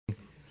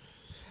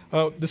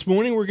This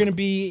morning we're going to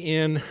be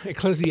in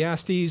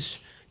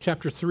Ecclesiastes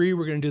chapter 3.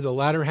 We're going to do the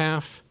latter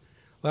half.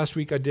 Last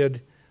week I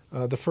did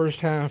the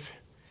first half,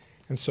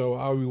 and so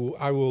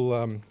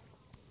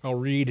I'll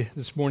read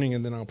this morning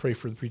and then I'll pray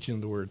for the preaching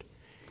of the word.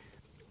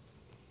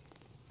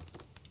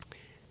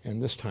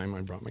 And this time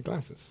I brought my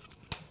glasses.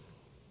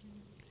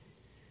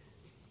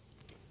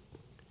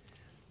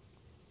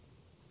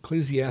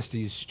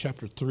 Ecclesiastes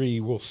chapter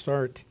 3, we'll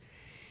start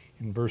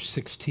in verse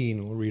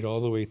 16. We'll read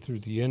all the way through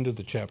the end of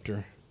the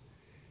chapter.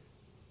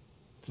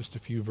 Just a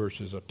few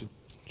verses up to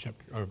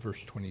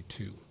verse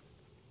 22.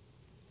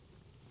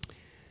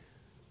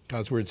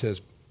 God's word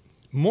says,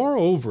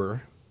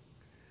 "Moreover,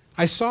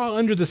 I saw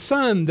under the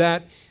sun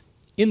that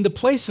in the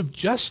place of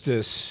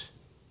justice,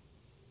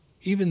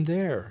 even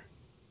there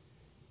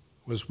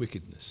was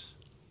wickedness.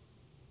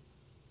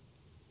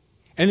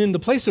 And in the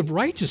place of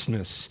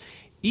righteousness,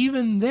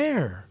 even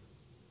there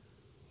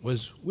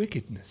was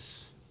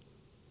wickedness.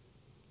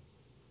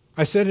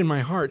 I said in my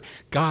heart,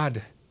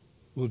 God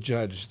will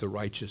judge the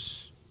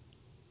righteous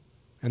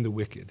and the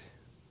wicked.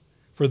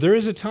 For there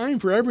is a time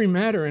for every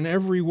matter and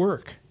every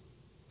work.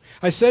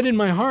 I said in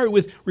my heart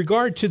with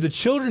regard to the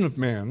children of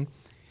man,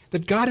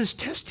 that God is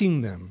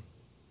testing them,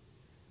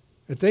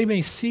 that they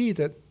may see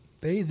that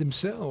they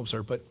themselves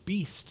are but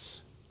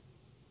beasts.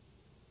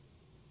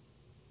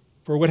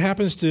 For what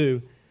happens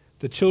to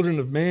the children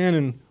of man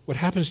and what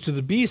happens to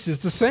the beast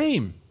is the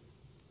same.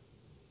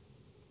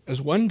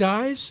 As one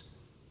dies,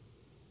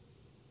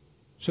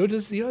 so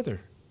does the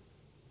other.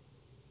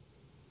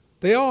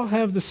 They all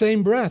have the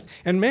same breath,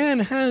 and man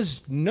has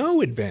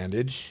no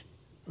advantage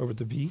over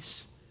the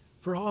beast,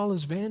 for all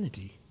is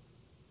vanity.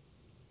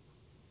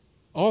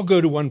 All go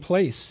to one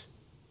place.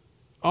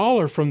 All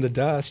are from the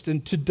dust,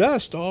 and to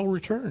dust all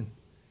return.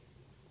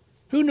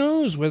 Who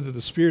knows whether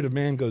the spirit of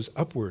man goes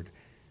upward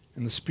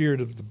and the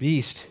spirit of the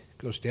beast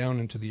goes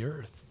down into the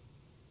earth?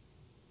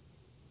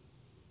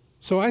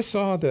 So I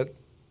saw that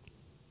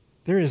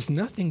there is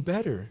nothing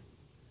better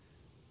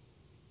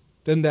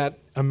than that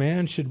a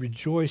man should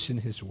rejoice in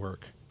his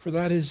work, for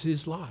that is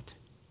his lot.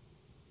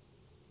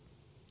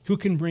 Who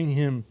can bring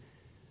him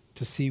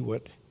to see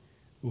what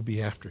will be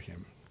after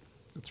him?"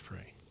 Let's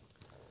pray.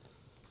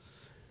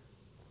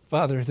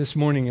 Father, this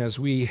morning as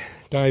we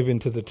dive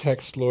into the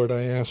text, Lord,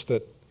 I ask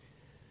that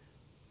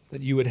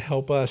you would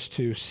help us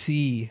to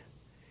see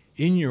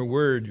in your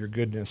word your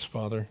goodness,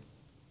 Father.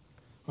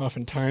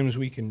 Oftentimes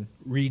we can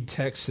read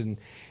texts and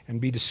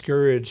be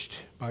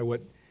discouraged by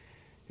what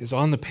is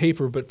on the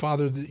paper, but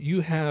Father, you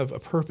have a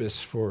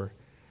purpose for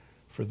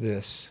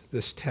this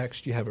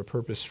text. You have a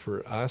purpose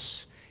for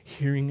us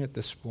hearing it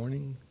this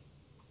morning.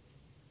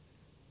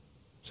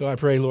 So I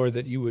pray, Lord,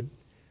 that you would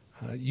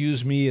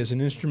use me as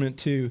an instrument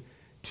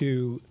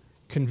to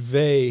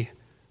convey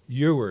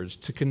your words,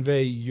 to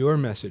convey your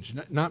message.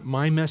 Not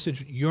my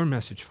message, your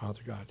message,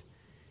 Father God.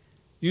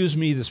 Use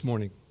me this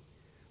morning.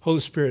 Holy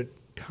Spirit,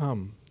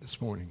 come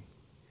this morning.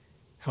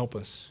 Help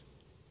us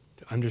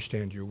to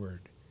understand your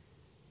word,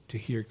 to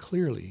hear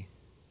clearly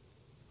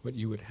what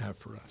you would have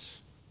for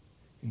us.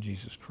 In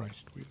Jesus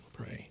Christ we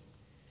pray.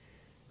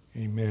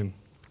 Amen.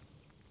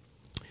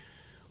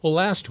 Well,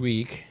 last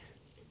week,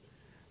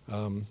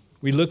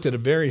 we looked at a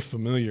very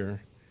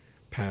familiar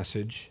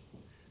passage.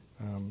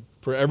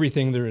 For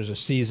everything there is a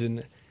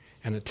season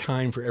and a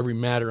time for every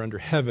matter under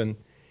heaven.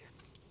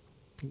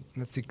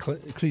 That's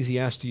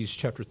Ecclesiastes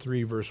chapter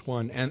 3, verse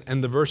 1,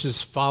 and the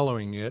verses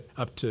following it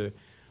up to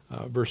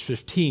verse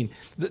 15.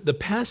 The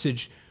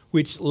passage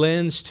which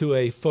lends to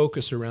a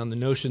focus around the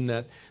notion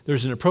that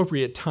there's an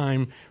appropriate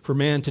time for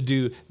man to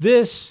do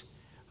this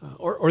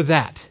or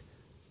that.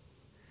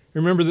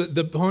 Remember,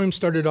 the poem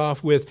started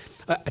off with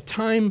a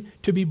time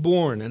to be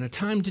born and a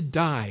time to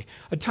die,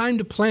 a time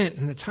to plant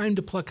and a time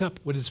to pluck up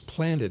what is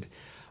planted.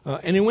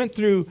 And it went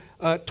through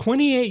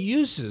 28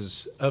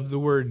 uses of the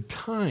word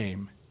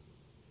time,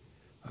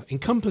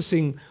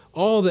 encompassing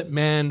all that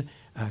man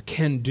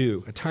can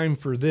do, a time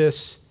for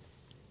this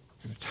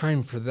and a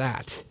time for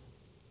that.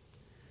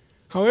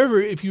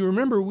 However, if you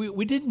remember,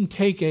 we didn't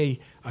take a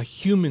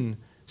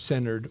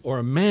human-centered or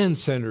a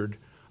man-centered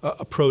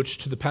approach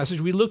to the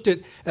passage. We looked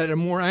at a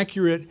more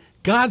accurate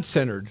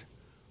God-centered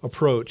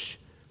approach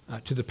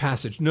to the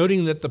passage,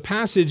 noting that the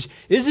passage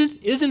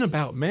isn't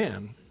about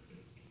man.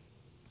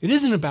 It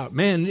isn't about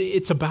man,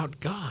 it's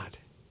about God.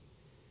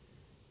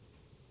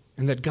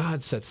 And that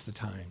God sets the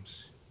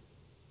times.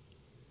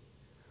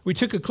 We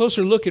took a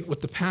closer look at what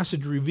the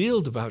passage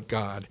revealed about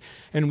God,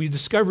 and we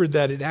discovered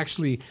that it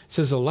actually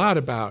says a lot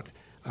about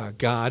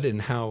God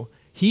and how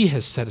he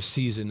has set a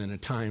season and a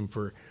time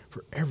for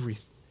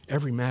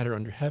every matter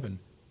under heaven.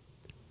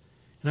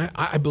 And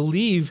I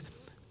believe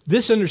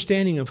this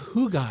understanding of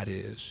who God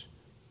is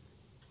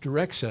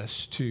directs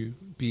us to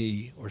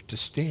be or to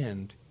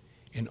stand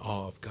in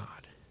awe of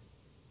God,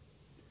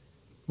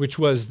 which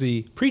was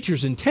the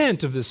preacher's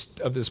intent of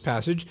this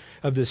passage,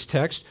 of this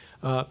text.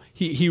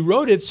 He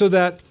wrote it so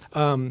that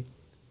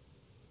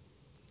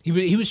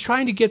he was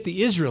trying to get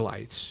the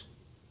Israelites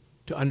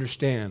to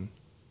understand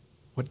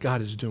what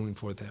God is doing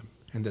for them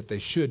and that they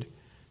should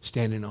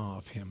stand in awe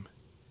of him.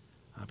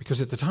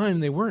 Because at the time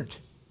they weren't.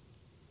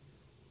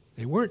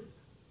 They weren't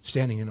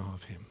standing in awe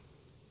of him.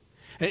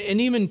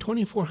 And even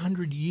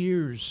 2,400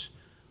 years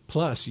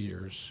plus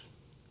years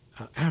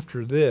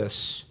after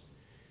this,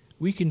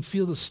 we can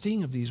feel the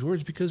sting of these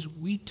words because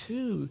we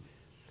too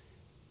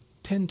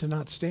tend to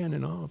not stand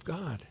in awe of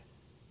God.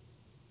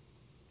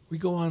 We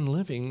go on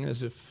living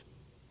as if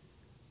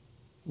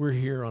we're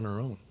here on our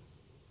own.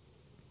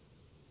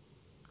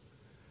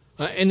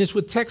 And it's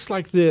with texts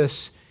like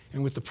this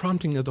and with the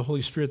prompting of the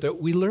Holy Spirit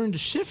that we learn to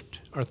shift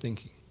our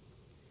thinking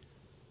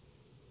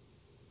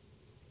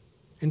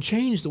and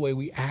change the way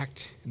we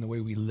act and the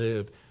way we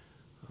live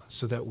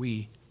so that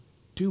we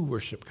do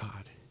worship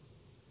God,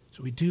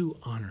 so we do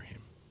honor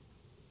him.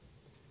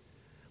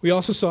 We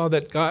also saw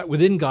that God,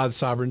 within God's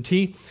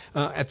sovereignty,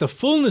 at the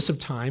fullness of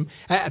time,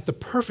 at the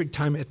perfect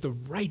time, at the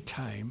right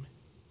time,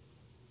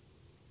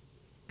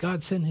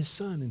 God sent his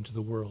Son into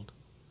the world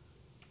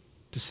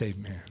to save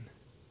man.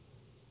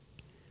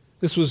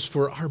 This was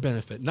for our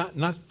benefit,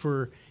 not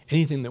for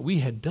anything that we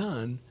had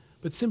done,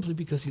 but simply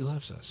because he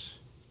loves us.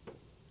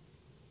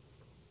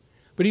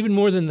 But even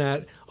more than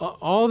that,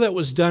 all that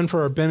was done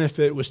for our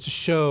benefit was to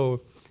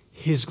show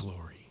his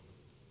glory.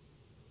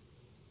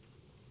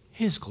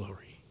 His glory.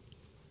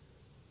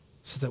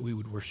 So that we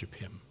would worship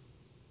him.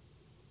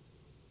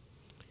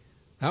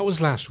 That was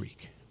last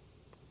week.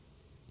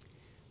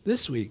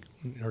 This week,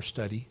 in our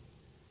study,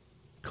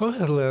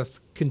 Koheleth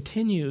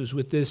continues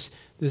with this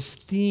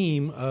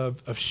theme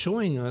of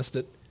showing us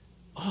that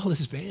all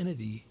is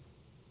vanity.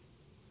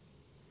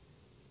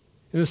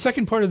 In the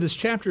second part of this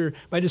chapter,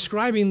 by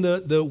describing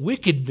the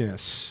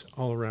wickedness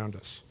all around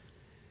us.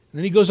 And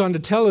then he goes on to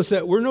tell us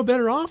that we're no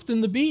better off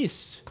than the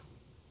beasts.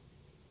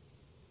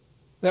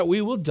 That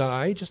we will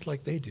die just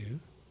like they do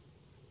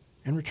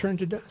and return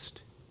to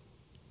dust.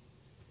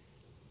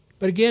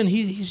 But again,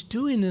 he's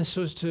doing this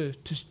so as to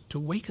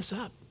wake us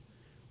up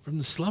from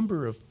the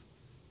slumber of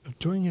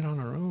doing it on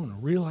our own,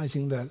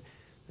 realizing that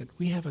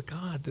we have a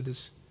God that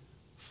is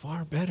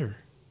far better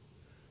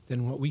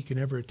than what we can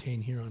ever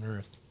attain here on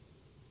earth,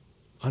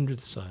 under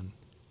the sun,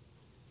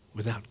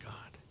 without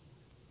God.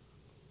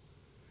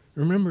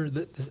 Remember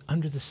that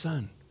under the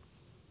sun,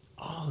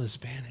 all is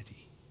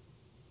vanity.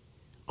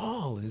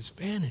 All is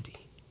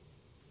vanity.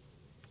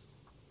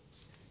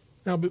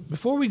 Now,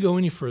 before we go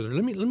any further,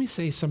 let me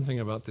say something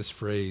about this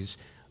phrase,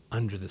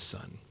 under the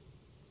sun.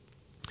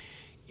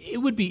 It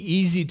would be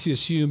easy to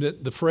assume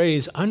that the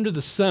phrase, under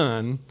the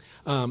sun,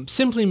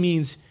 simply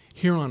means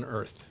here on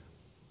earth.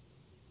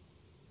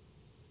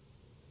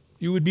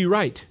 You would be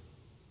right,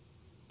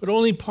 but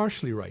only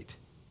partially right.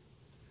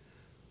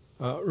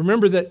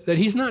 Remember that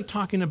he's not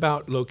talking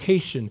about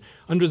location,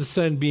 under the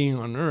sun being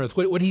on earth.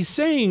 What he's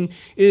saying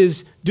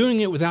is doing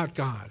it without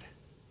God.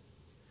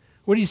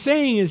 What he's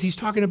saying is he's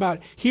talking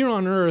about here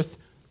on earth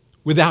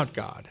without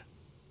God.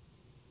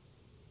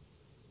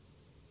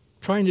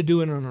 Trying to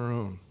do it on our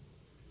own.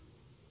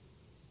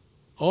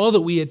 All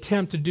that we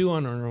attempt to do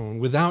on our own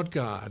without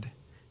God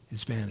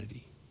is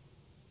vanity.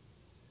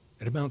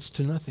 It amounts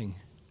to nothing.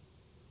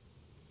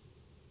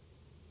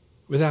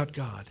 Without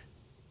God.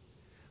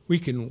 We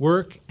can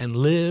work and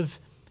live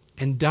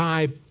and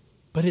die,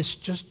 but it's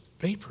just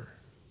vapor.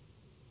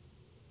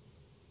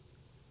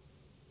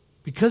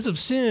 Because of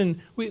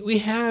sin, we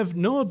have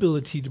no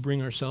ability to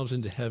bring ourselves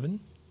into heaven.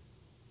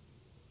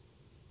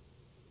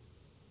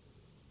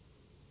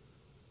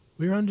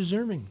 We're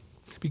undeserving.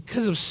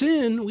 Because of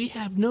sin, we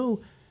have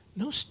no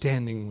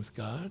standing with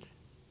God.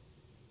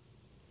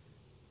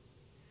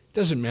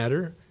 Doesn't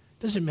matter.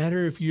 Doesn't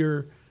matter if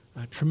you're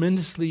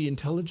tremendously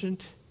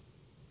intelligent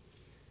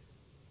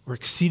or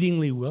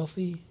exceedingly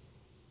wealthy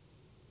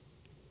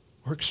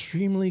or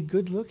extremely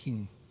good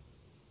looking.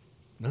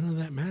 None of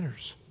that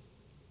matters.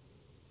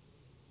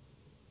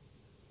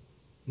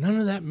 None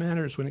of that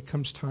matters when it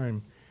comes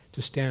time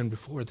to stand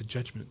before the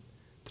judgment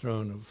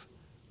throne of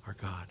our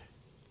God.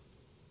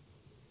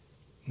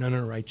 None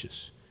are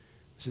righteous.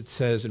 As it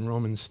says in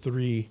Romans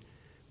 3,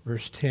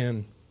 verse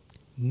 10,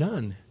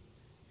 none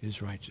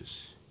is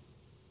righteous.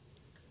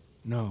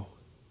 No,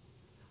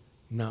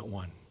 not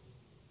one.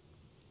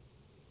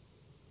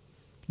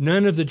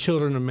 None of the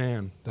children of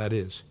man, that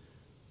is.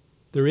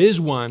 There is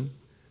one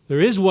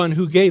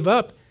who gave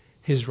up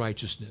his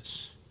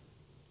righteousness.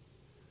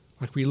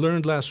 Like we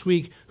learned last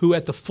week, who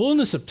at the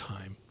fullness of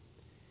time,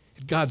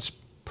 at God's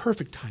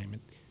perfect time,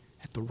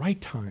 at the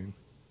right time,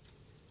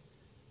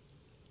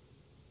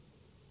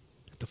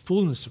 at the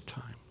fullness of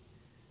time,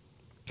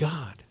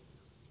 God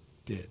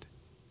did.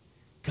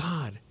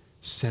 God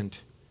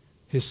sent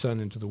his Son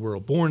into the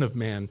world, born of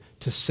man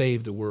to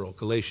save the world.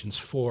 Galatians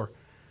 4,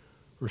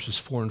 verses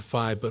 4 and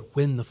 5. But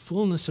when the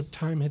fullness of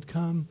time had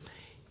come,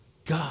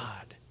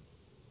 God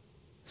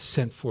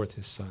sent forth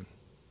his Son,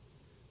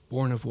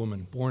 born of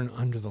woman, born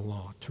under the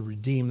law, to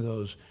redeem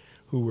those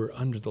who were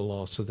under the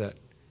law so that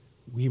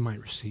we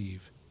might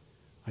receive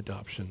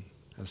adoption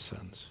as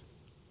sons.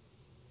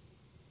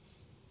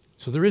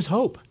 So there is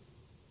hope.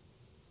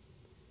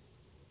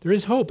 There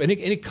is hope, and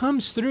it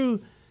comes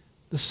through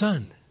the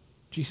Son,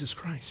 Jesus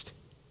Christ.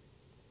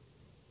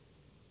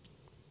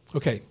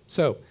 Okay,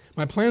 so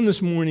my plan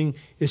this morning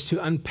is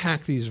to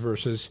unpack these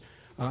verses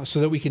so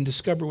that we can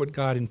discover what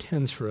God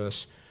intends for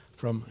us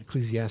from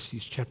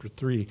Ecclesiastes chapter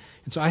 3.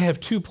 And so I have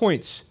 2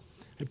 points.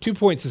 I have 2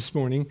 points this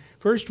morning.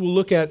 First, we'll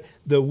look at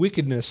the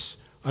wickedness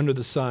under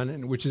the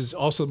sun, which is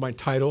also my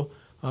title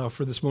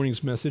for this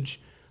morning's message,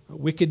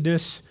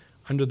 Wickedness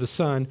Under the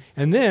Sun.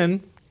 And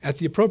then, at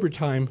the appropriate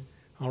time,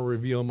 I'll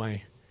reveal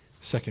my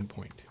second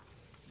point.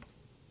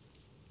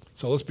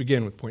 So let's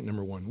begin with point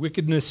number 1,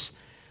 wickedness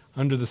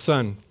under the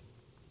sun.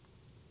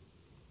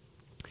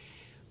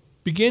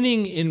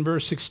 Beginning in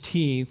verse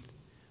 16,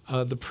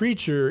 the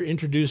preacher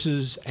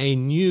introduces a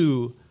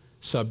new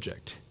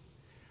subject,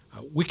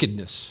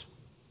 wickedness.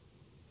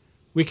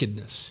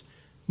 Wickedness.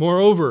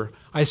 Moreover,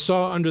 I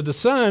saw under the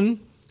sun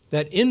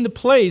that in the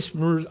place,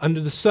 under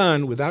the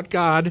sun, without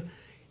God,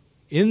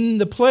 in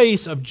the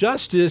place of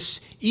justice,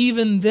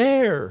 even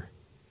there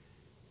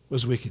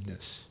was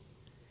wickedness.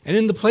 And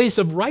in the place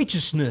of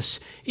righteousness,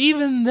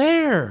 even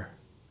there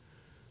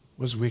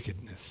was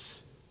wickedness.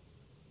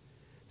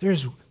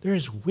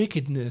 There's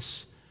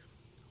wickedness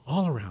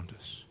all around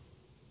us.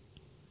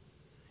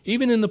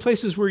 Even in the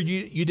places where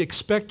you'd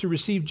expect to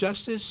receive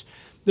justice,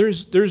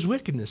 there's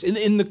wickedness.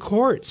 In the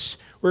courts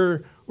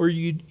where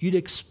you'd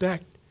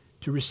expect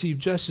to receive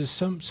justice,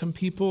 some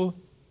people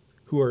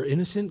who are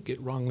innocent get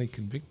wrongly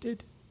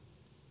convicted.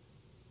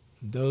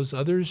 Those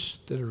others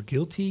that are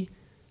guilty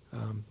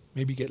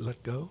maybe get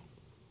let go.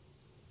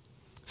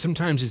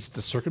 Sometimes it's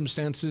the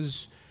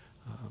circumstances.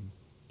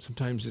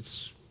 Sometimes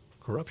it's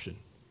corruption,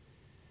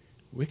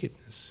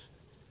 wickedness.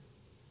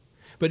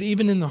 But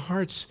even in the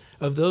hearts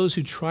of those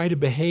who try to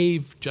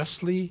behave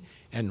justly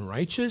and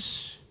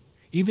righteous,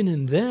 even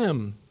in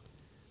them,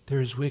 there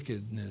is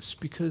wickedness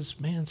because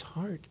man's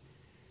heart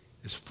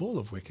is full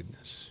of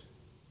wickedness.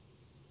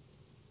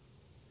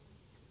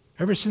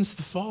 Ever since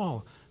the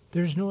fall,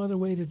 there's no other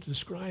way to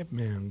describe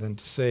man than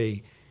to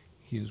say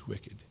he is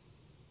wicked.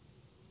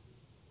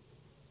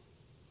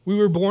 We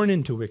were born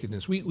into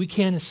wickedness. We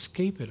can't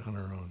escape it on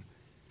our own.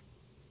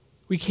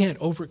 We can't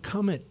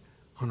overcome it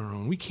on our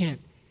own. We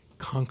can't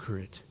conquer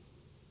it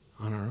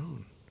on our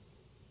own.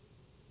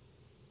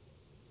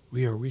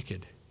 We are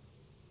wicked.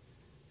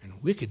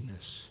 And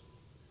wickedness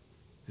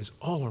is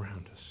all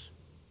around us.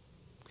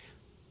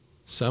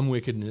 Some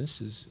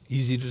wickedness is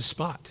easy to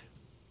spot.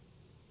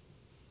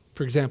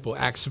 For example,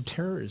 acts of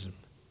terrorism,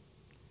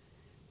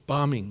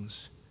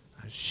 bombings,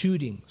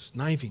 shootings,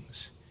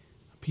 knifings,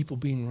 people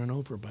being run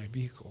over by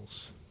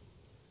vehicles.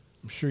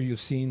 I'm sure you've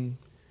seen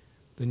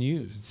the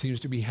news. It seems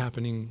to be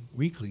happening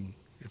weekly,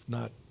 if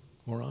not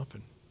more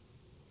often.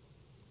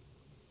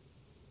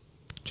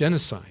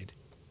 Genocide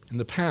in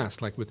the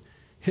past, like with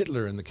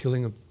Hitler and the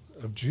killing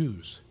of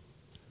Jews.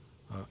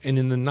 And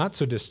in the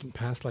not-so-distant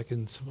past, like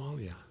in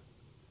Somalia.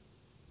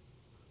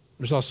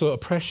 There's also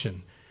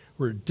oppression,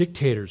 where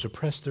dictators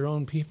oppress their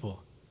own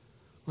people,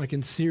 like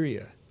in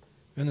Syria,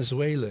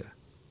 Venezuela,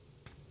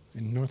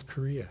 and North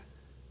Korea.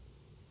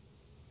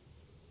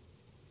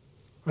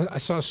 I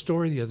saw a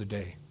story the other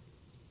day.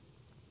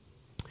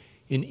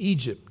 In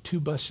Egypt,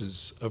 2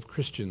 buses of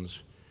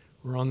Christians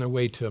were on their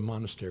way to a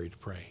monastery to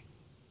pray.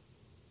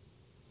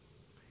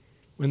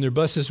 When their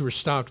buses were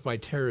stopped by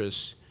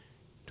terrorists,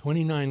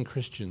 29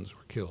 Christians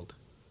were killed.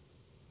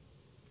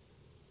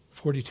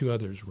 42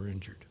 others were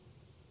injured.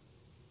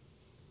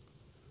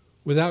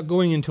 Without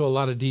going into a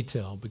lot of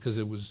detail, because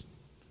it was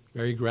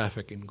very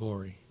graphic and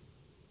gory,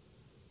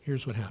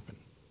 here's what happened.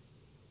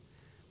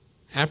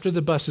 After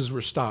the buses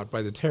were stopped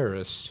by the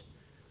terrorists,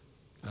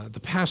 the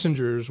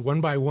passengers,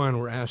 one by one,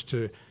 were asked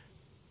to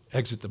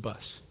exit the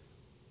bus.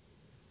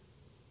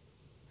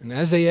 And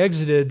as they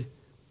exited,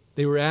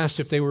 they were asked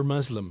if they were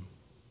Muslim.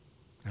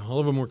 Now, all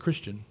of them were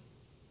Christian.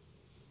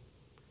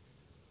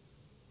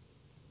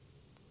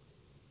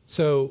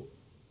 So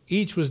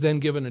each was then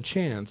given a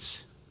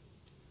chance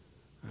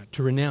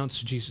to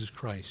renounce Jesus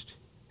Christ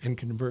and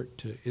convert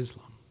to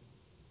Islam.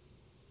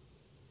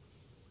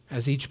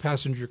 As each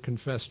passenger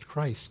confessed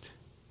Christ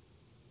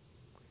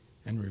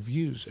and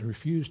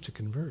refused to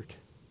convert,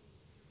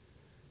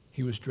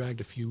 he was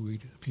dragged a few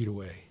feet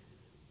away.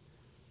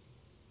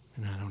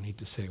 And I don't need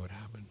to say what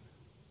happened.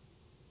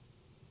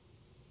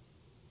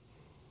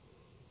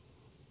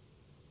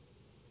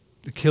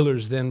 The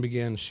killers then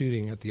began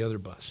shooting at the other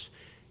bus,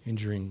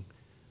 injuring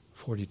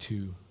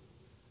 42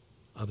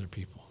 other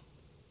people.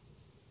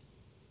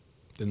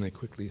 Then they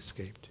quickly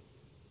escaped.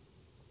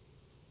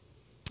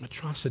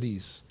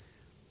 Atrocities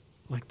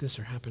like this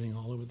are happening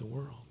all over the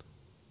world.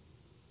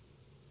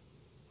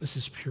 This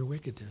is pure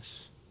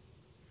wickedness,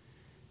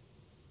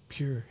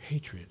 pure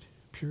hatred,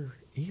 pure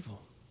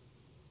evil.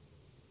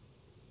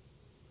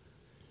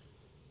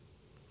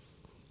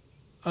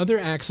 Other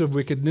acts of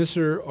wickedness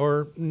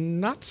are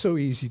not so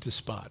easy to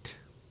spot.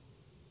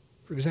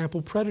 For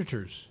example,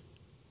 predators.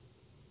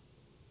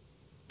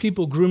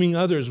 People grooming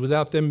others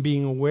without them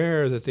being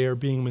aware that they are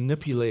being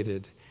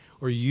manipulated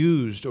or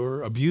used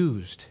or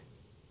abused.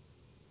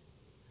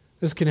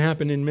 This can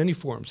happen in many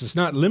forms. It's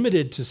not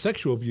limited to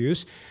sexual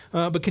abuse,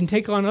 but can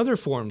take on other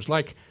forms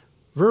like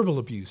verbal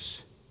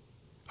abuse,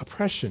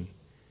 oppression,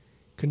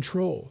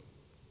 control,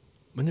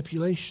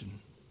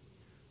 manipulation,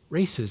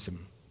 racism,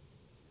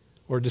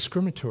 or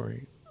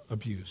discriminatory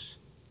abuse,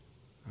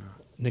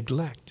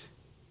 neglect,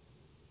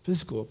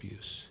 physical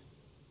abuse,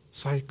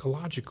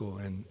 psychological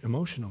and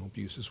emotional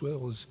abuse, as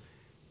well as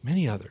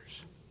many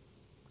others.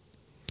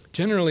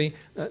 Generally,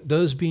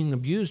 those being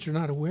abused are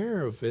not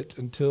aware of it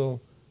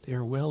until they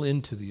are well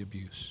into the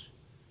abuse.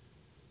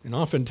 And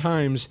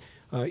oftentimes,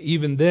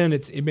 even then,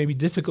 it may be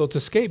difficult to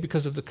escape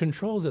because of the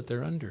control that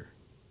they're under.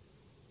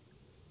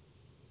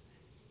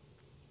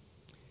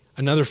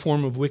 Another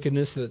form of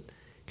wickedness that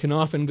can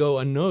often go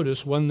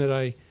unnoticed, one that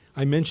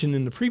I mentioned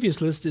in the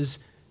previous list, is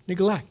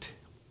neglect.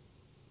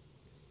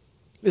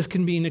 This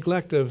can be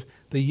neglect of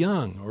the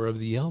young or of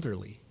the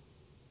elderly.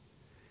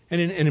 And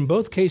in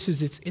both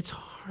cases, it's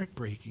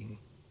heartbreaking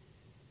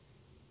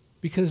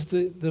because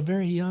the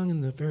very young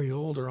and the very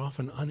old are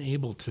often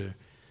unable to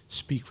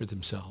speak for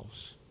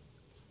themselves,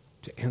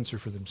 to answer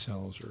for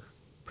themselves or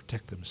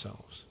protect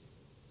themselves.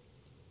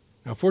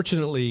 Now,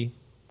 fortunately,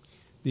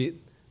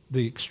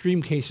 the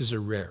extreme cases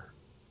are rare.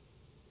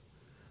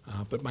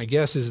 But my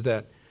guess is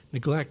that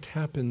neglect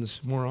happens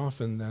more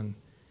often than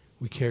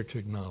we care to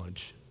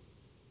acknowledge.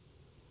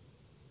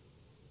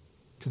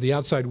 To the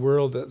outside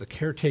world, the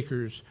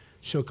caretakers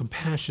show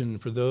compassion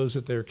for those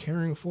that they're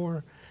caring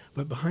for,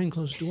 but behind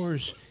closed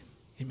doors,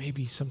 it may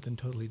be something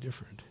totally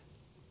different.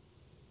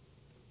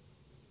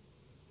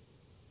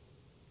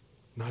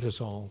 Not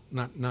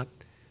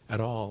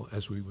at all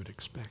as we would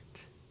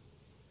expect.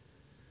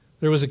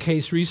 There was a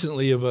case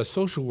recently of a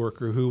social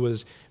worker who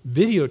was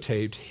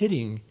videotaped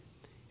hitting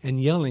and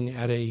yelling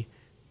at a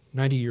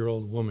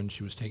 90-year-old woman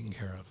she was taking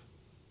care of.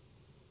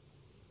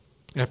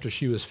 After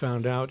she was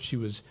found out, she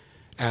was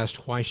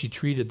asked why she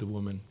treated the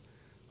woman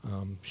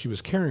she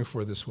was caring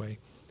for this way.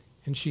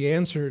 And she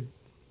answered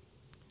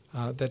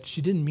that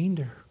she didn't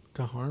mean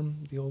to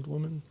harm the old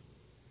woman.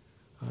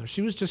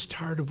 She was just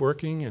tired of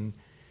working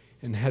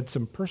and had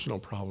some personal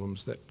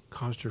problems that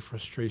caused her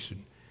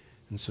frustration.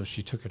 And so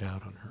she took it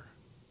out on her.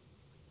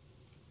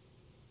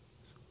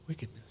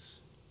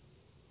 Wickedness.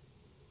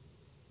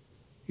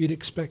 You'd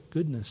expect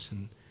goodness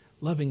and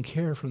loving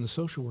care from the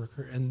social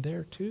worker, and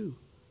there too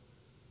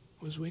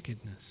was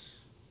wickedness.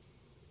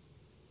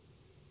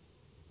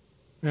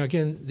 Now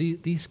again,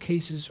 these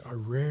cases are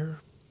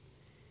rare,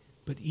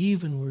 but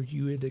even where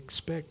you would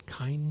expect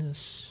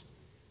kindness,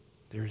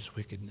 there is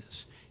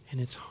wickedness.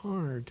 And it's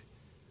hard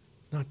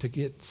not to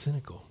get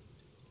cynical.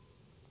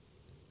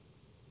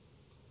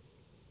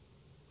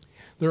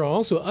 There are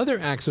also other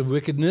acts of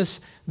wickedness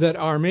that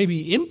are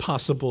maybe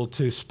impossible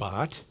to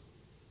spot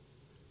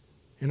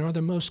and are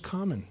the most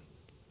common.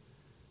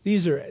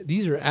 These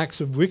are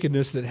acts of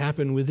wickedness that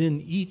happen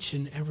within each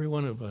and every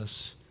one of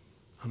us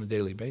on a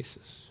daily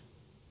basis.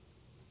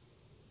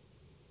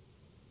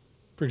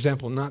 For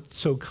example, not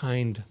so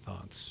kind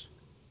thoughts.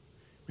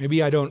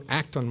 Maybe I don't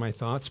act on my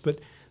thoughts, but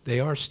they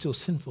are still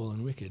sinful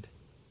and wicked.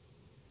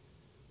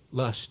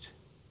 Lust,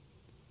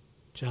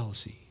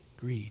 jealousy,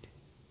 greed.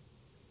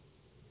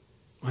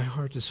 My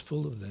heart is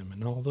full of them,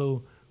 and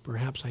although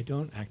perhaps I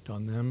don't act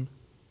on them,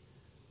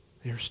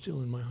 they are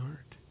still in my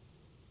heart.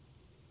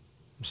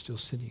 I'm still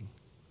sinning.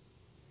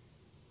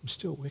 I'm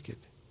still wicked.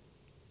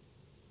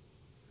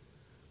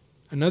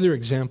 Another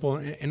example,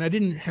 and I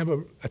didn't have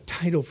a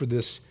title for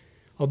this,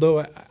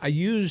 although I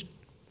used,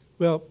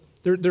 well,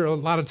 there are a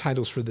lot of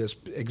titles for this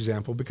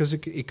example because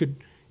it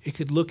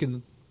could look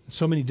in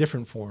so many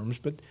different forms,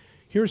 but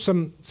here are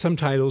some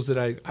titles that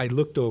I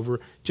looked over: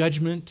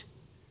 judgment,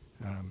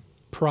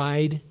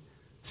 pride,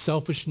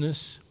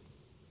 selfishness.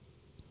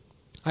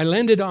 I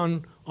landed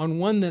on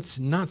one that's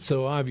not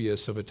so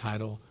obvious of a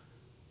title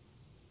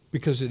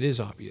because it is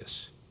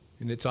obvious.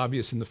 And it's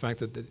obvious in the fact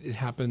that it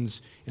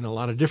happens in a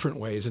lot of different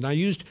ways. And I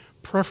used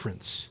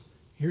preference.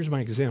 Here's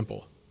my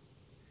example.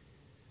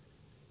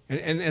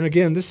 And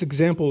again, this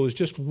example is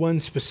just one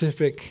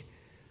specific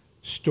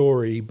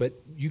story,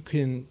 but you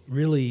can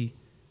really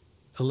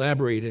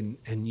elaborate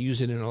and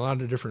use it in a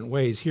lot of different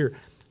ways. Here,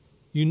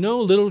 you know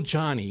little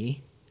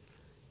Johnny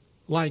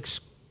likes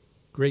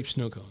grape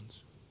snow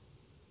cones.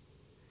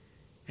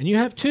 And you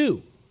have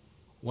two,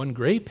 one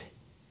grape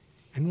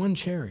and one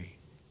cherry.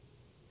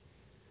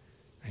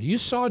 Now, you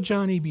saw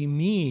Johnny be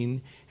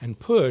mean and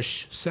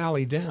push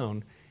Sally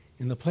down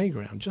in the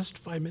playground just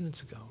 5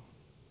 minutes ago.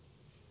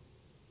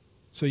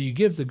 So you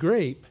give the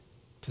grape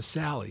to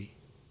Sally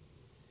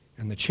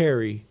and the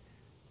cherry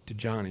to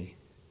Johnny.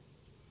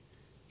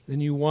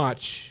 Then you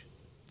watch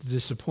the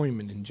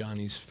disappointment in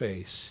Johnny's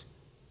face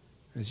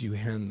as you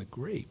hand the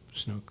grape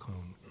snow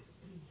cone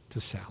to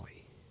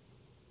Sally.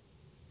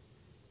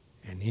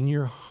 And in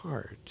your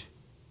heart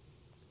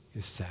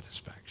is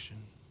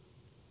satisfaction,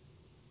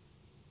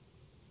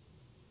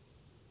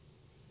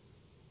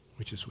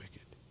 which is wicked.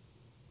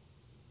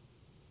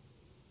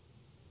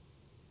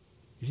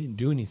 You didn't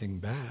do anything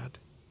bad.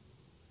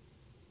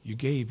 You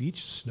gave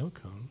each a snow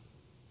cone.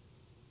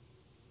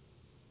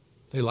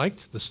 They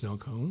liked the snow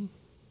cone.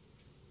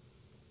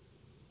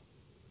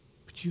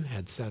 But you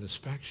had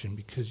satisfaction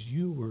because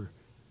you were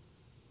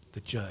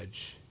the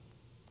judge.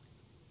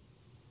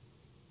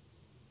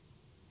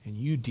 and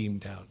you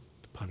deemed out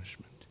the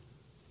punishment.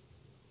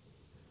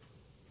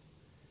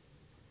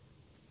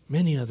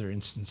 Many other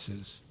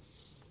instances,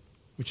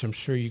 which I'm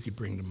sure you could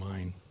bring to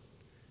mind,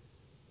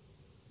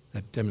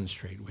 that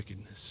demonstrate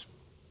wickedness.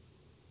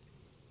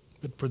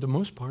 But for the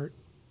most part,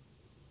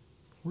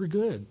 we're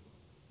good,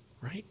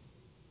 right?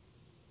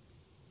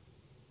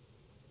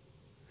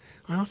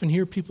 I often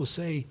hear people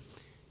say,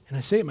 and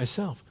I say it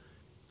myself,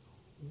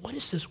 what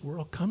is this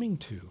world coming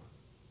to?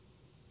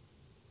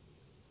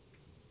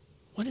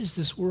 What is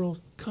this world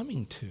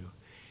coming to?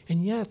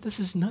 And yet, this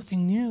is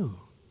nothing new.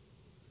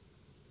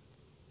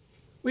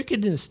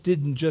 Wickedness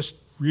didn't just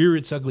rear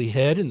its ugly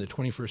head in the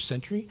 21st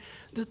century.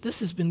 This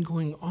has been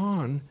going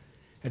on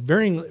at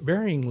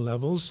varying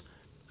levels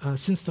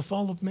since the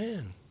fall of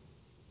man.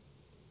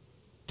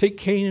 Take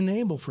Cain and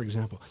Abel, for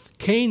example.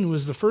 Cain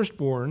was the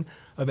firstborn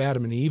of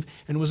Adam and Eve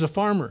and was a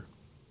farmer.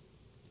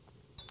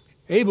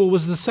 Abel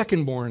was the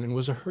secondborn and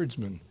was a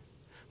herdsman.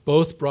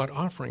 Both brought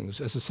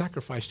offerings as a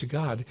sacrifice to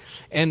God.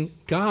 And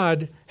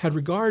God had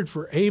regard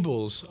for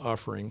Abel's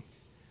offering,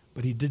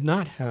 but he did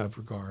not have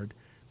regard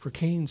for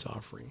Cain's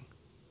offering.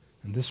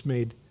 And this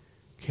made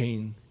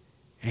Cain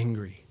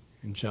angry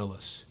and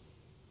jealous.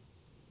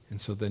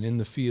 And so then in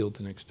the field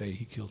the next day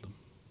he killed him.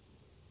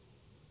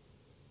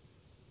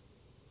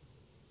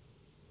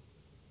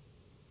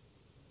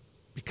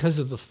 Because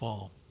of the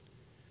fall,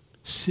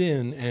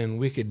 sin and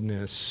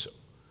wickedness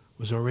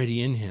was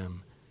already in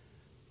him.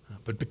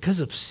 But because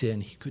of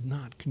sin, he could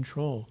not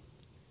control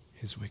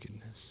his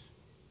wickedness.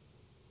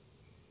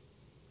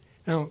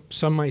 Now,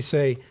 some might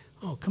say,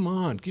 oh, come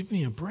on, give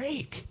me a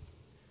break.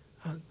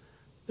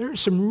 There are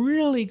some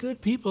really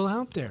good people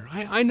out there.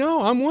 I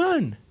know, I'm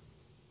one.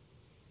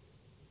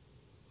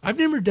 I've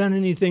never done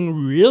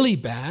anything really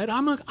bad.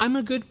 I'm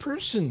a good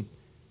person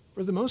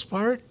for the most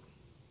part.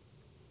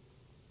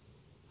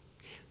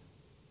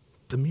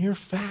 The mere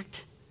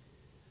fact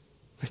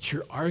that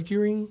you're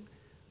arguing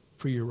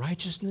for your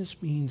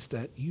righteousness means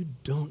that you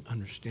don't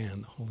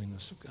understand the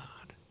holiness of God.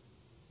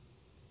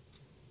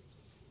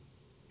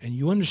 And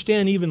you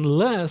understand even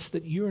less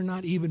that you are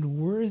not even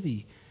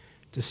worthy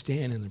to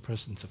stand in the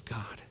presence of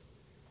God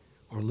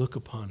or look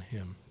upon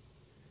him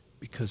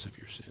because of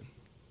your sin.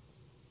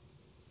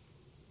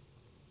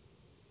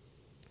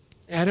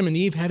 Adam and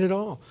Eve had it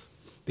all.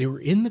 They were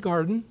in the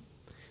garden.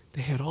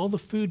 They had all the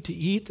food to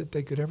eat that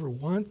they could ever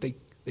want. They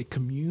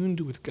communed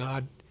with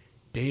God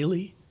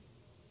daily.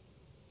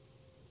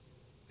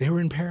 They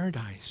were in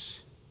paradise.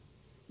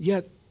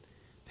 Yet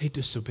they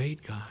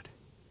disobeyed God.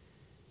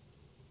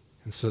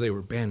 And so they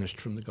were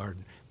banished from the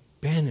garden,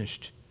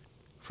 banished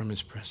from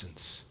his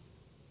presence.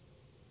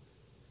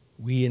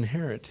 We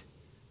inherit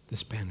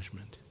this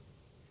banishment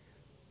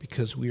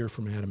because we are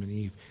from Adam and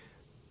Eve.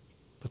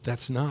 But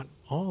that's not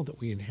all that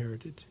we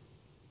inherited.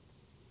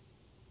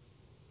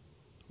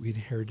 We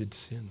inherited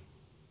sin.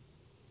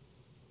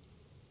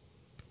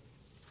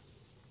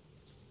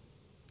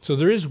 So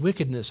there is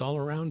wickedness all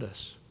around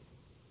us.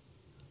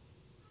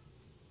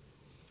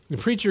 The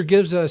preacher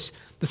gives us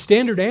the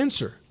standard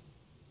answer.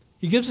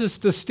 He gives us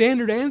the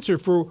standard answer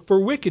for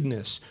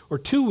wickedness or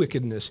to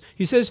wickedness.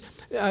 He says,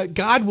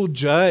 God will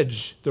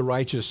judge the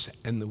righteous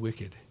and the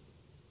wicked.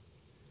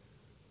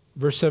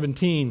 Verse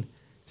 17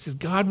 says,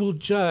 God will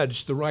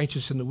judge the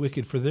righteous and the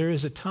wicked, for there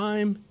is a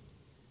time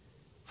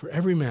for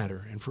every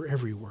matter and for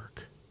every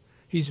work.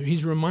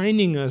 He's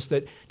reminding us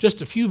that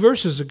just a few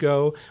verses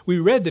ago, we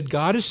read that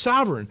God is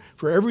sovereign.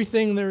 For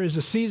everything there is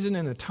a season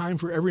and a time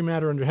for every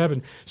matter under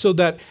heaven. So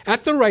that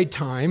at the right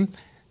time,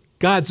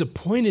 God's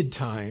appointed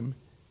time,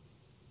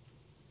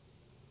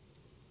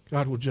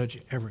 God will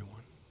judge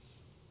everyone.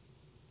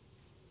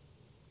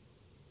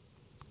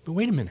 But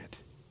wait a minute.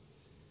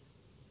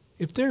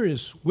 If there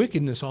is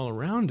wickedness all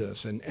around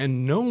us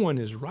and no one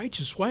is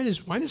righteous, why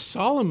does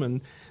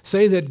Solomon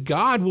say that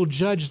God will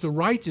judge the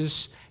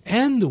righteous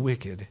and the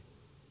wicked?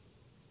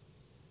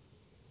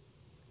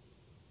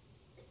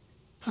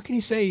 How can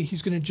he say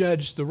he's going to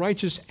judge the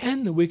righteous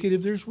and the wicked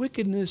if there's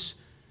wickedness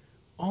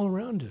all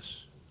around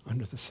us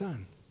under the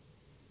sun?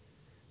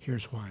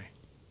 Here's why.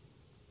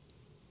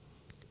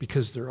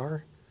 Because there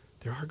are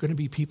going to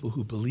be people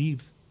who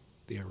believe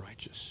they are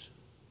righteous.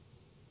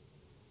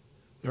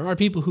 There are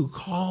people who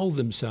call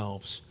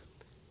themselves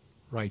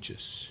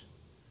righteous.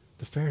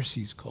 The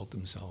Pharisees called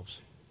themselves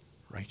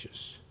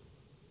righteous.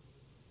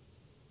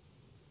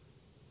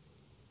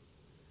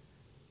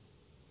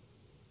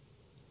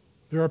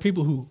 There are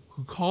people who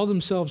call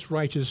themselves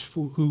righteous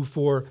who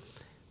for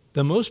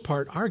the most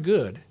part are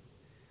good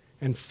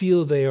and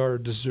feel they are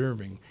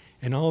deserving.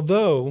 And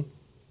although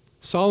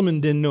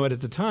Solomon didn't know it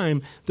at the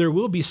time, there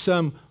will be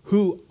some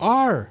who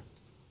are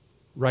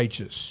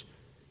righteous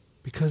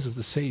because of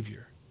the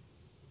Savior.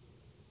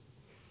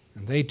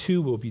 And they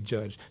too will be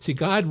judged. See,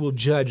 God will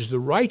judge the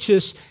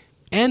righteous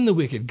and the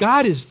wicked.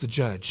 God is the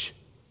judge.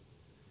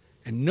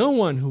 And no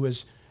one who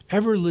has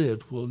ever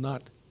lived will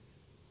not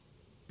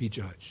be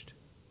judged.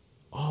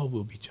 All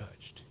will be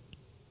judged.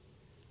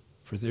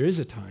 For there is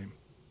a time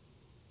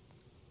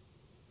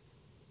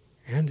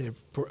and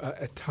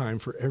a time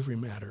for every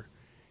matter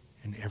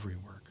and every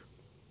work.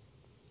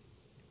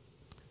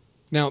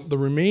 Now, the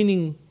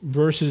remaining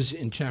verses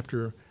in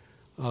chapter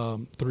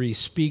 3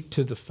 speak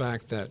to the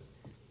fact that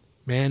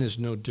man is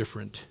no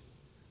different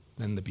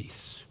than the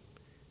beasts.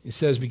 It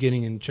says,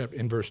 beginning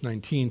in verse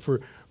 19, For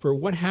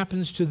what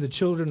happens to the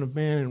children of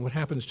man and what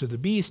happens to the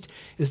beast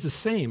is the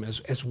same.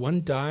 As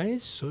one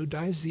dies, so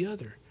dies the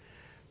other.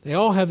 They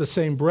all have the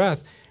same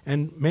breath,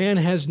 and man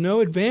has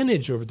no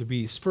advantage over the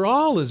beast, for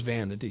all is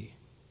vanity.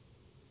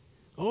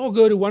 All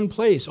go to one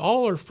place.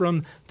 All are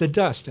from the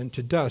dust, and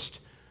to dust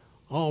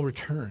all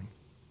return.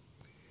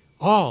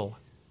 All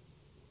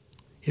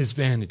is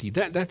vanity.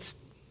 That's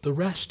the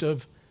rest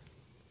of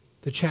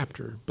the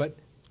chapter. But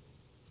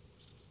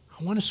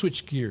I want to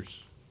switch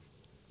gears.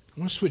 I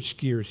want to switch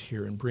gears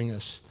here and bring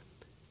us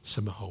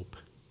some hope.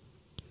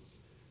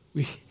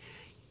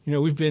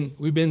 We've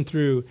been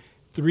through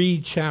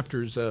 3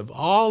 chapters of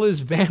all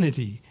is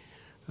vanity.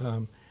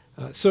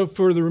 So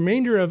for the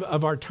remainder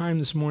of our time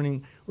this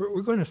morning,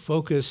 we're going to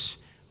focus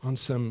on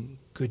some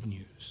good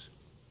news.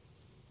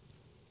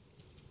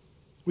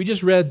 We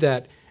just read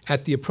that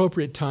at the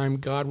appropriate time,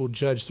 God will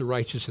judge the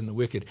righteous and the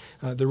wicked.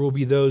 There will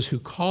be those who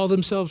call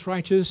themselves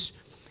righteous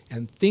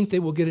and think they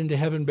will get into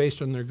heaven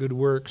based on their good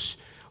works,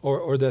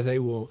 or that they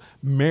will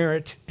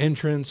merit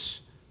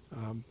entrance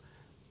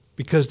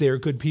because they are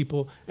good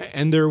people.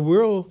 And there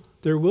will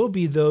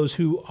be those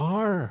who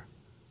are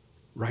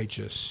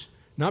righteous,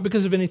 not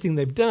because of anything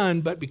they've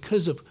done, but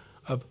because of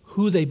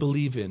who they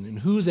believe in and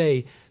who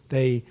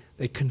they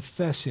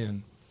confess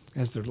in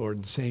as their Lord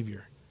and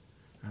Savior.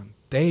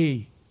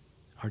 They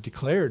are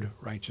declared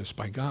righteous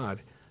by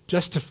God,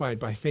 justified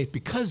by faith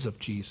because of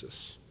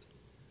Jesus.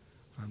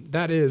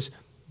 That is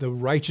the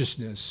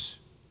righteousness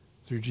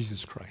through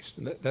Jesus Christ.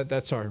 And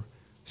that's our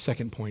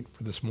second point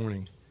for this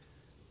morning.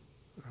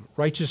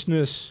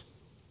 Righteousness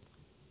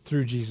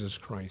through Jesus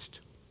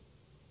Christ.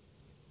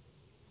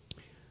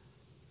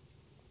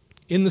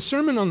 In the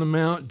Sermon on the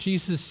Mount,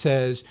 Jesus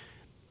says,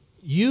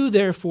 "You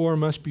therefore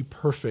must be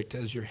perfect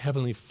as your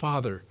heavenly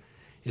Father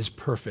is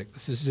perfect."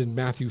 This is in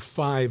Matthew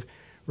 5,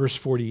 verse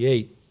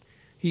 48.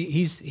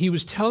 He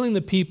was telling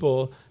the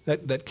people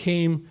that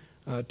came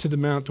to the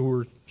mount, who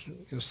were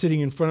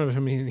sitting in front of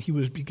him, and he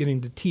was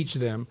beginning to teach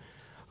them.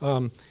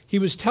 He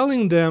was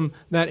telling them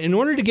that in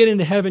order to get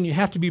into heaven, you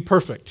have to be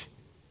perfect.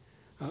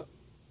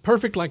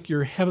 Perfect like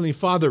your heavenly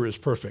Father is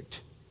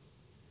perfect.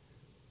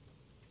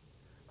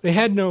 They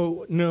had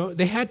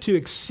they had to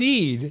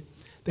exceed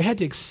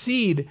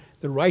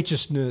the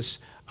righteousness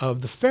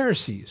of the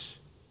Pharisees.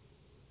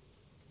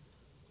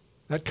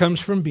 That comes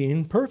from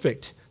being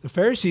perfect. The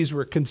Pharisees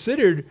were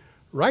considered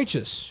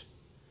righteous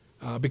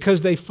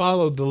because they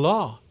followed the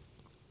law.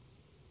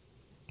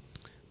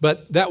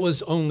 But that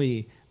was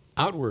only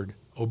outward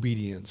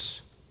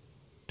obedience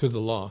to the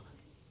law.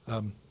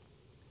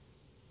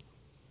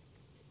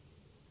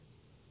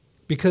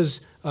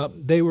 Because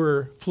they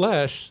were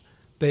flesh,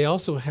 they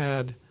also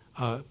had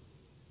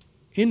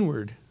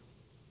inward.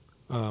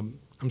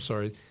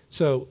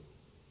 So,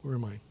 where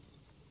am I?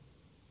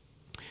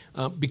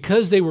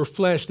 Because they were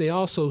flesh, they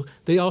also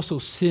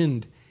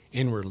sinned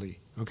inwardly.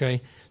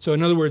 Okay, so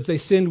in other words, they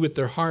sinned with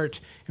their heart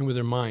and with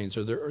their minds,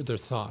 or their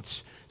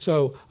thoughts.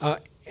 So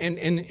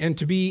and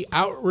to be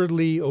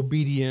outwardly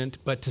obedient,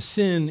 but to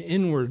sin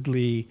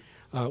inwardly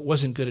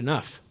wasn't good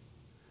enough.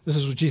 This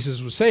is what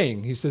Jesus was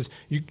saying. He says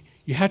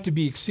you have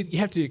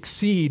to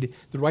exceed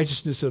the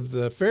righteousness of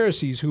the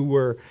Pharisees, who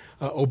were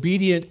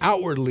obedient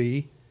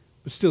outwardly,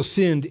 but still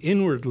sinned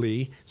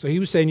inwardly. So he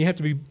was saying you have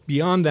to be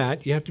beyond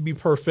that. You have to be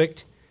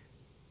perfect.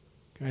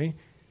 Okay?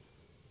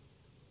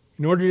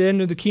 In order to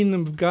enter the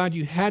kingdom of God,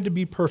 you had to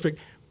be perfect,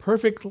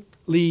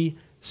 perfectly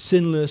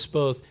sinless,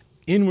 both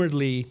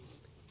inwardly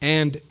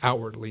and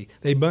outwardly.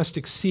 They must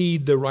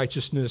exceed the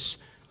righteousness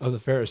of the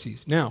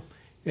Pharisees. Now,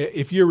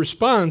 if your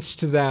response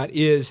to that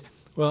is,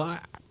 well,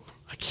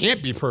 I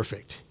can't be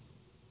perfect.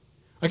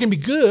 I can be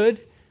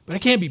good, but I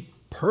can't be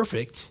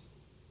perfect.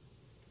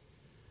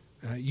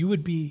 You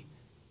would be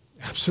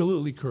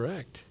absolutely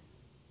correct.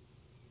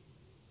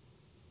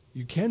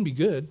 You can be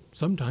good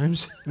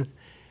sometimes.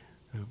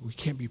 We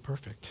can't be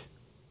perfect.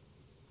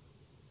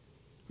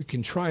 We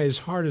can try as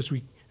hard as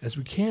we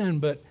can,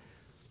 but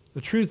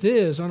the truth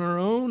is, on our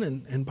own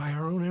and by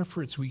our own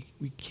efforts, we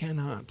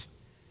cannot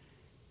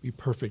be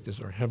perfect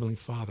as our Heavenly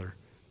Father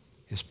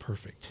is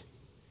perfect.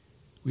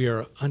 We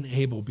are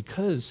unable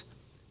because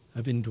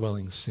of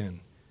indwelling sin.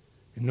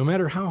 And no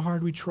matter how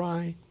hard we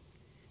try,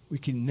 we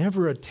can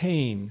never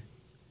attain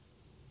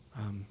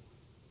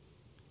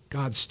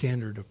God's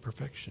standard of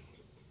perfection.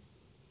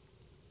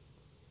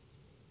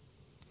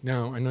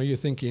 Now, I know you're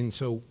thinking,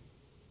 so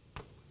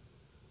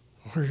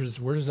where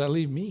does that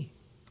leave me?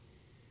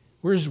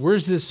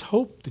 Where's this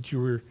hope that you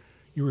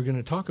were going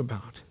to talk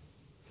about?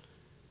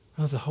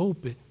 Well, the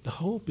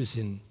hope is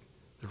in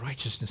the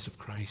righteousness of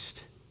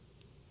Christ.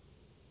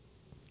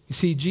 You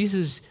see,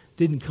 Jesus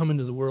didn't come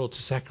into the world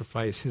to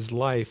sacrifice his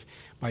life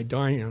by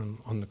dying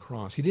on the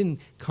cross. He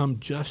didn't come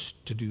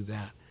just to do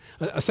that.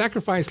 A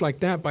sacrifice like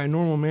that by a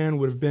normal man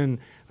would have been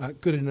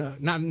good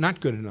enough, not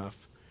good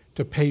enough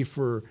to pay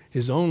for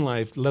his own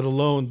life, let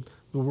alone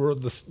the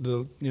world,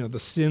 the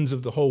sins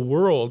of the whole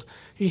world,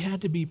 he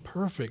had to be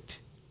perfect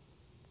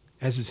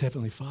as his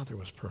heavenly Father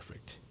was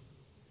perfect.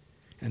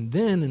 And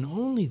then and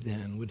only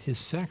then would his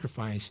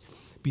sacrifice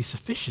be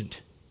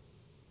sufficient.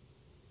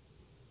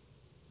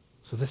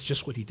 So that's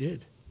just what he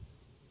did.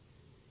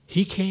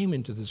 He came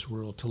into this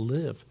world to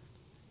live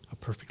a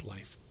perfect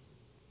life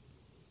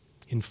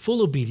in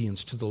full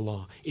obedience to the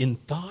law, in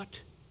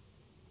thought,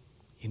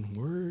 in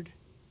word,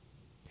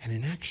 and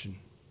in action.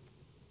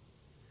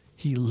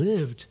 He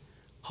lived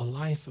a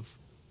life of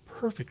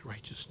perfect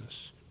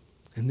righteousness,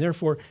 and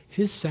therefore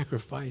his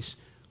sacrifice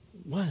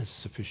was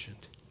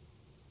sufficient.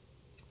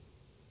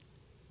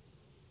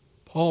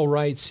 Paul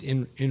writes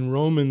in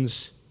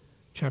Romans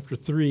chapter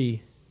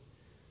 3,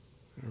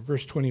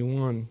 verse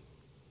 21,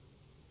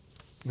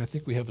 and I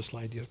think we have a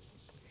slide yet.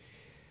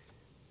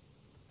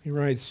 He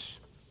writes,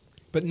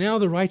 "But now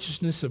the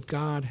righteousness of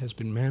God has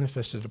been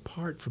manifested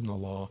apart from the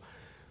law.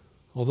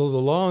 Although the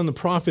law and the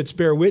prophets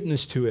bear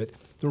witness to it,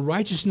 the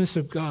righteousness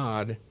of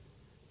God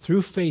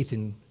through faith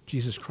in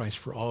Jesus Christ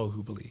for all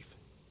who believe.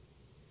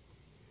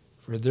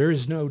 For there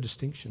is no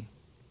distinction,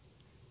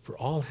 for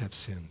all have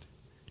sinned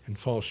and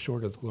fall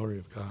short of the glory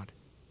of God,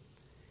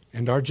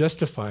 and are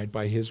justified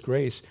by his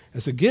grace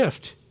as a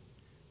gift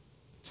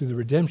through the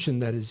redemption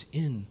that is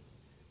in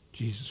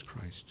Jesus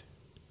Christ,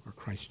 or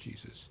Christ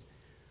Jesus,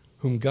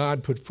 whom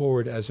God put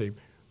forward as a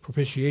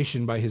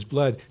propitiation by his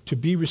blood to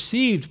be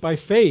received by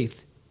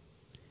faith.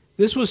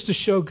 This was to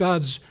show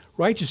God's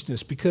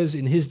righteousness, because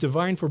in his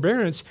divine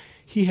forbearance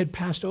he had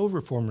passed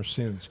over former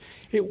sins.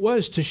 It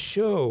was to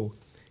show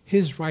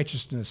his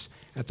righteousness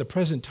at the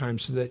present time,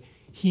 so that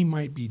he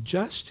might be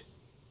just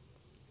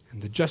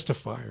and the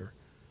justifier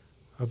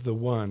of the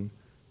one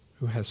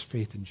who has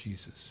faith in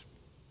Jesus."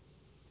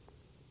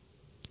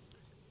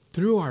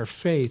 Through our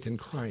faith in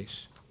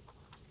Christ,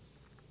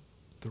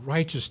 the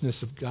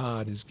righteousness of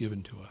God is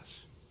given to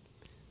us.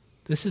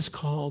 This is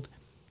called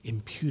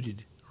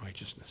imputed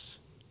righteousness.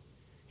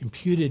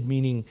 Imputed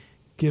meaning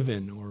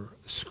given or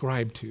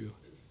ascribed to.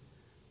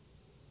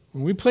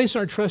 When we place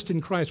our trust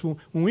in Christ, when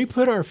we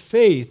put our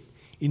faith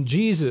in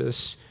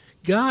Jesus,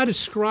 God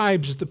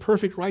ascribes the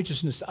perfect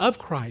righteousness of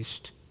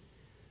Christ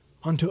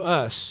unto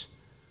us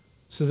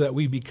so that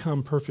we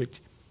become perfect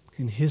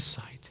in his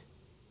sight.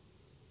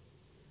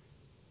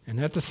 And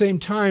at the same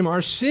time,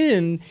 our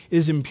sin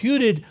is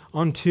imputed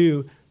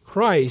unto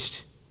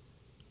Christ,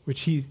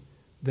 which he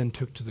then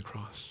took to the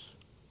cross.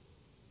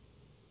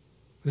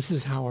 This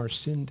is how our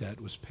sin debt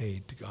was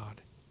paid to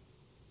God.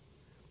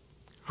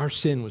 Our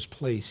sin was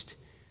placed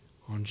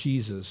on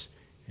Jesus,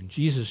 and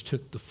Jesus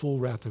took the full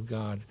wrath of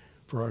God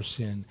for our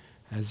sin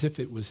as if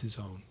it was his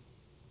own.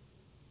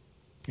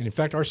 And in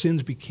fact, our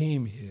sins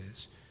became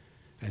his,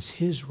 as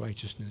his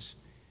righteousness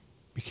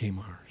became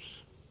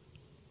ours.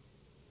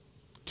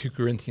 2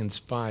 Corinthians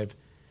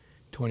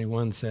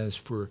 5:21 says,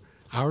 "For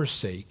our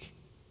sake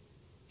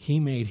he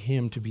made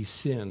him to be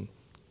sin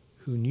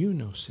who knew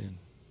no sin."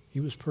 He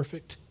was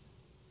perfect.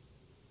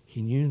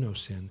 He knew no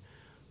sin,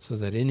 so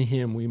that in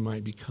him we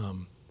might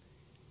become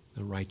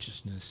the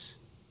righteousness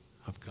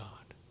of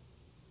God.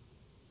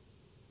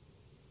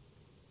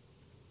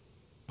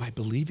 By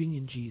believing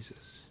in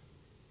Jesus,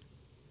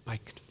 by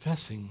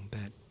confessing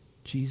that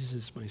Jesus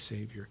is my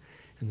Savior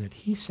and that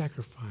he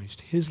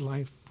sacrificed his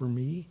life for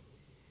me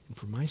and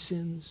for my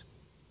sins,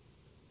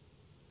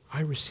 I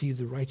receive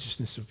the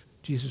righteousness of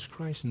Jesus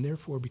Christ and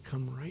therefore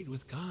become right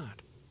with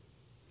God.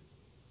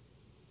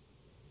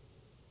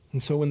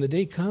 And so when the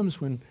day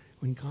comes when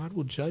God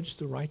will judge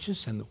the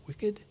righteous and the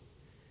wicked,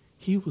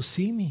 he will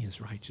see me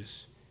as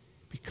righteous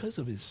because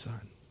of his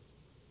Son.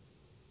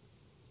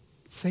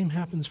 The same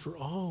happens for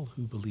all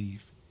who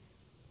believe.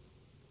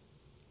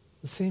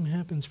 The same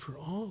happens for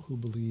all who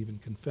believe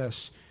and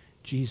confess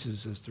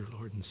Jesus as their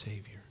Lord and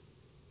Savior.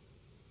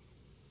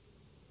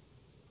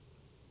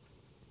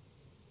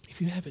 If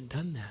you haven't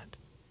done that,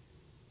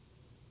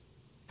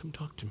 come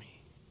talk to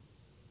me.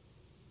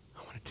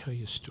 I want to tell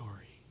you a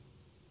story.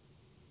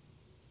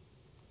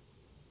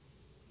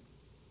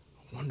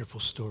 A wonderful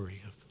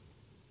story of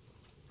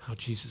how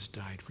Jesus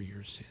died for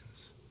your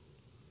sins.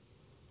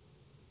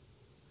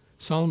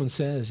 Solomon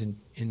says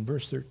in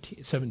verse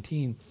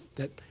 17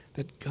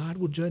 that God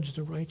will judge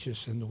the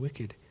righteous and the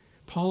wicked.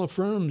 Paul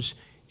affirms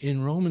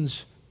in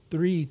Romans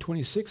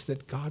 3:26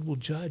 that God will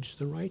judge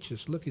the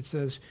righteous. Look, it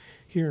says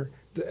here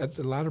at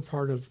the latter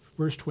part of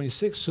verse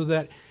 26, so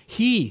that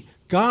he,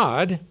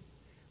 God,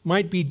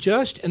 might be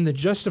just and the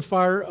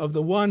justifier of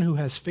the one who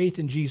has faith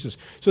in Jesus.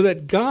 So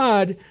that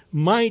God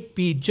might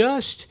be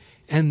just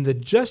and the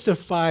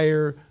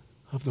justifier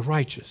of the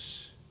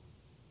righteous.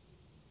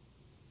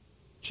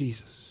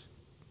 Jesus.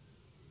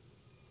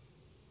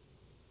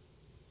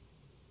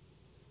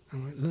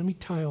 Let me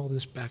tie all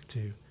this back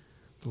to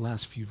the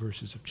last few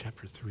verses of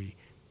chapter 3.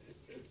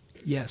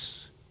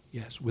 Yes,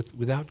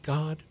 without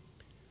God,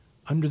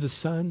 under the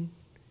sun,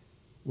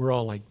 we're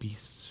all like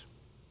beasts.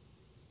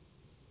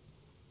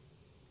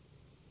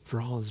 For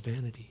all is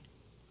vanity.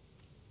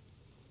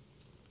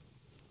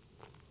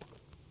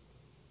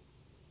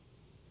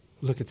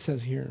 Look, it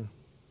says here,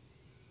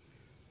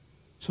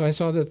 So I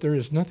saw that there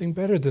is nothing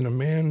better than a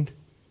man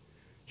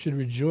should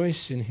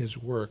rejoice in his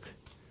work,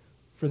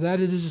 for that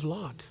it is his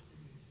lot.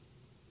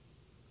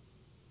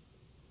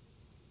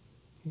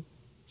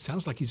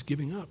 Sounds like he's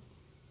giving up.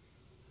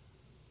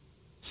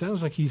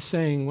 Sounds like he's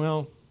saying,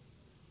 well,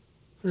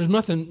 there's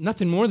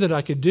nothing more that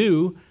I could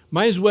do.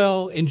 Might as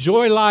well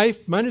enjoy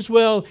life. Might as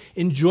well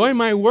enjoy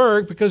my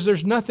work because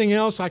there's nothing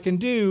else I can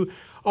do.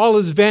 All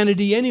is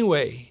vanity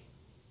anyway.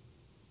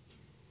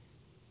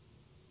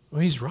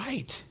 Well, he's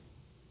right.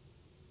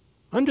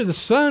 Under the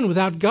sun,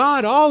 without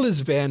God, all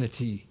is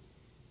vanity.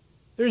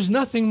 There's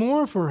nothing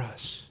more for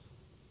us.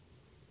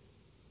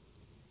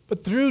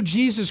 But through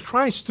Jesus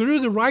Christ, through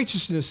the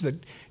righteousness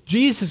that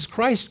Jesus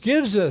Christ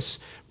gives us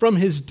from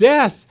his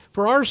death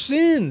for our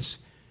sins,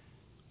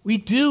 we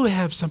do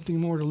have something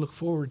more to look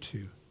forward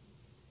to.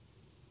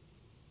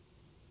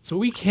 So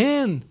we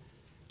can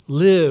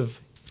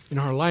live in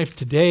our life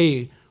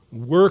today,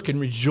 work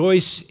and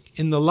rejoice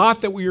in the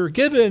lot that we are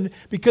given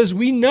because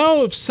we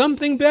know of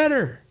something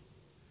better.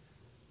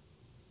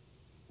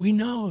 We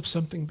know of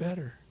something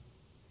better.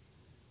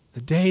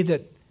 The day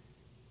that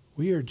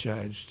we are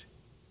judged,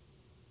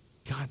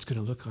 God's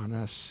going to look on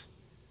us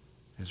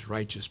as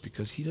righteous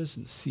because he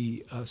doesn't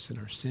see us in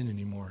our sin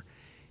anymore.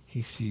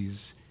 He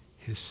sees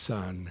his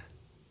Son,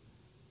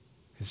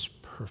 his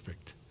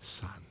perfect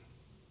Son.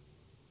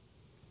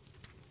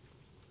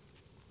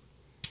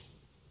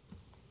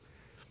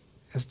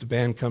 As the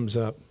band comes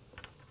up,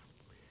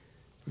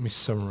 let me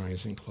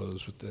summarize and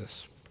close with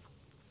this.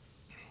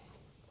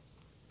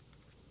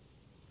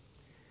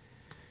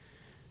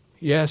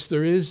 Yes,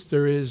 there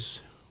is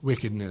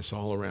wickedness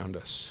all around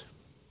us.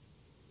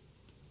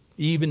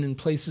 Even in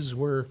places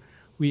where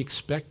we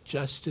expect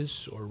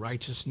justice or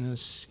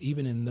righteousness,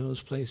 even in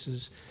those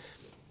places,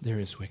 there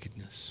is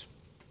wickedness.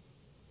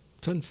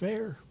 It's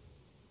unfair.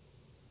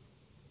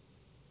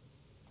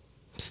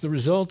 It's the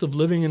result of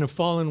living in a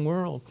fallen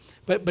world.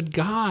 But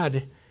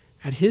God,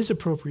 at his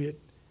appointed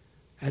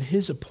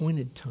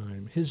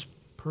time, his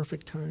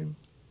perfect time,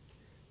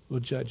 will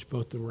judge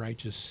both the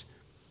righteous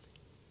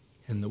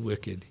and the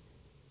wicked.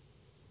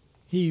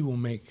 He will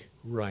make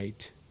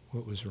right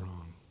what was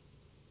wrong.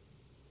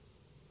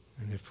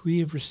 And if we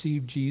have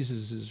received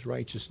Jesus'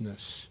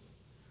 righteousness,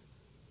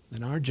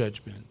 then our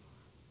judgment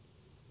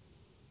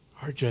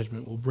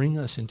will bring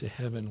us into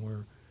heaven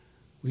where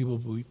we will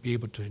be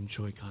able to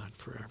enjoy God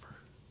forever.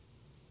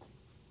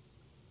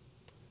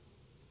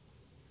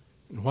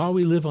 And while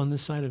we live on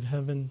this side of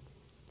heaven,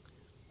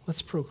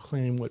 let's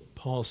proclaim what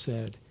Paul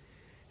said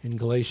in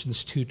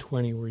Galatians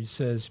 2:20, where he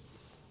says,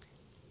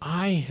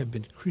 I have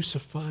been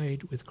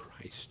crucified with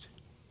Christ.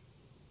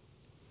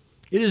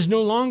 It is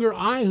no longer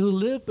I who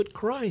live, but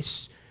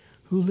Christ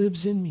who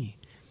lives in me.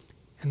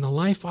 And the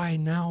life I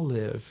now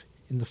live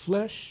in the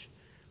flesh,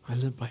 I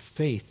live by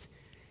faith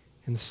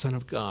in the Son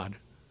of God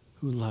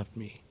who loved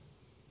me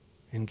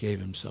and gave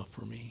himself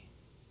for me.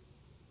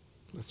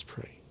 Let's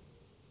pray.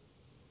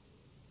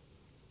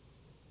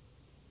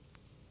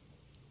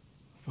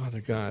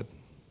 Father God,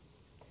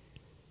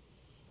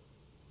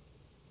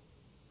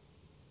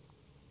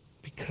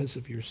 because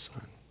of your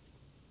Son,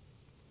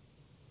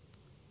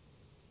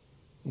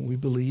 when we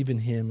believe in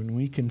him and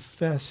we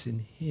confess in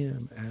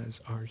him as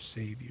our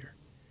Savior,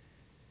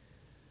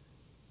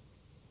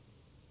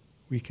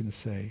 we can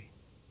say,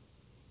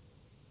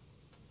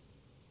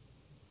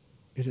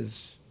 it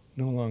is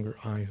no longer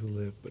I who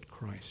live, but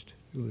Christ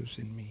who lives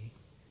in me.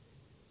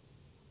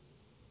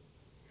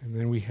 And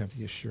then we have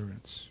the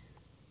assurance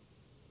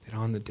that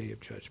on the day of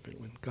judgment,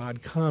 when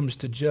God comes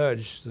to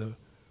judge the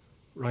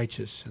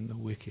righteous and the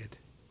wicked,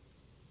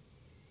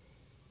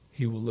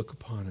 he will look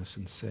upon us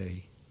and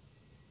say,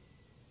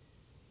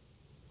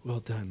 well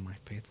done, my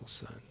faithful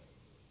son.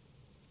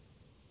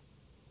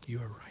 You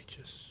are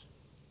righteous.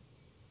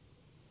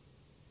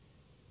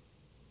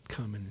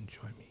 Come and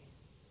enjoy me.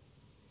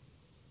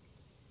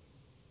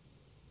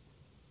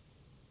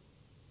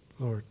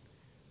 Lord,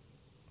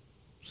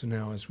 so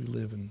now as we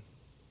live in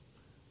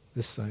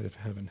this side of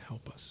heaven,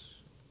 help us.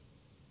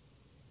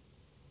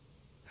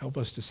 Help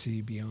us to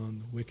see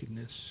beyond the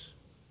wickedness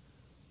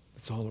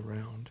that's all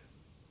around.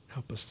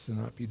 Help us to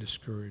not be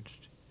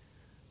discouraged.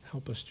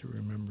 Help us to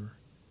remember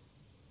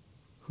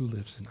who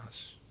lives in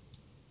us.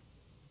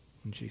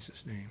 In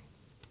Jesus' name,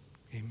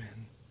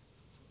 amen.